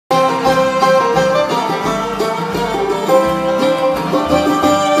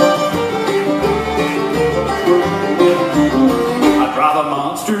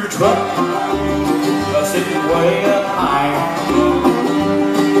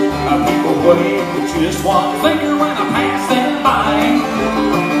away with just one finger when I pass them by.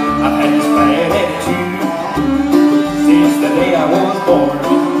 I've had this bad attitude since the day I was born.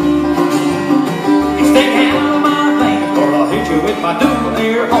 You stay out of my lane or I'll hit you with my dual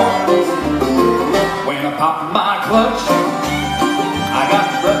air horns. When I pop my clutch, I got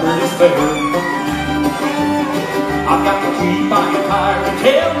rubber to spare. I've got to keep my tire and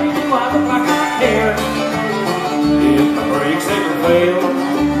tell me do I look like I care. If the brakes ever fail,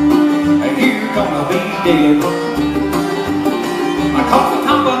 you're gonna be dead. I caught the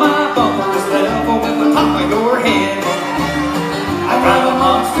top of my bumper's level with the top of your head. I drive a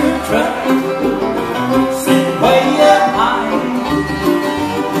monster truck sitting way up high.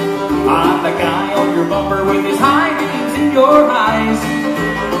 I'm the guy on your bumper with his high beams in your eyes.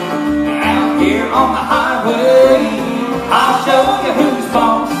 Out here on the highway, I'll show you who's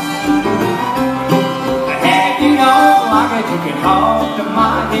boss. And if you don't like it, you can talk to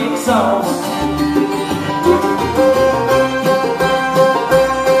my exhaust.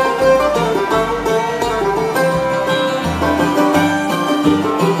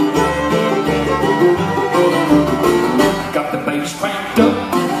 Got the bass cranked up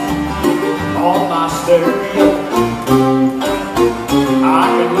on my stereo. I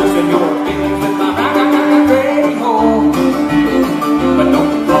can listen your feelings with my radio. But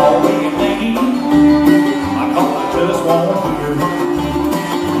don't call me a name, I call I just won't hear.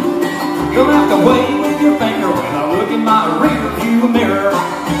 You'll have to wave with your finger when I look in my rear view mirror.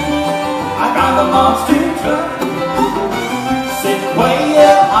 I got a monster truck sitting way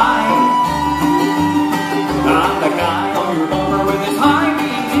up high. I'm the guy on your bumper with his high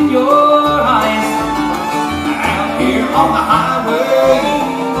beams in your eyes. Out here on the highway,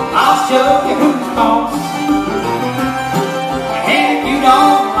 I'll show you who's boss. And if you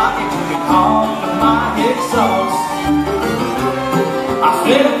don't like it, you can call to my exhaust. I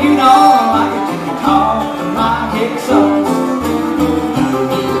said if you don't like it, you can call to my exhaust.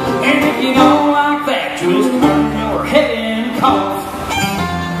 And if you don't like that, just turn your head and cough.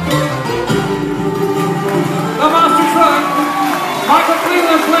 The Monster Truck, Michael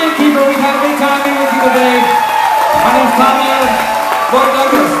Cleveland, Flamekeeper. We've had a big time being with you today. My name's Tom Allen, Lloyd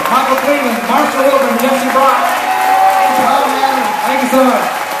Douglas, Michael Cleveland, Marshall Wilborn, Jesse Brock. Thank you so much.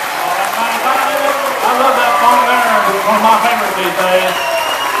 I love that song there. It's one of my favorites these days.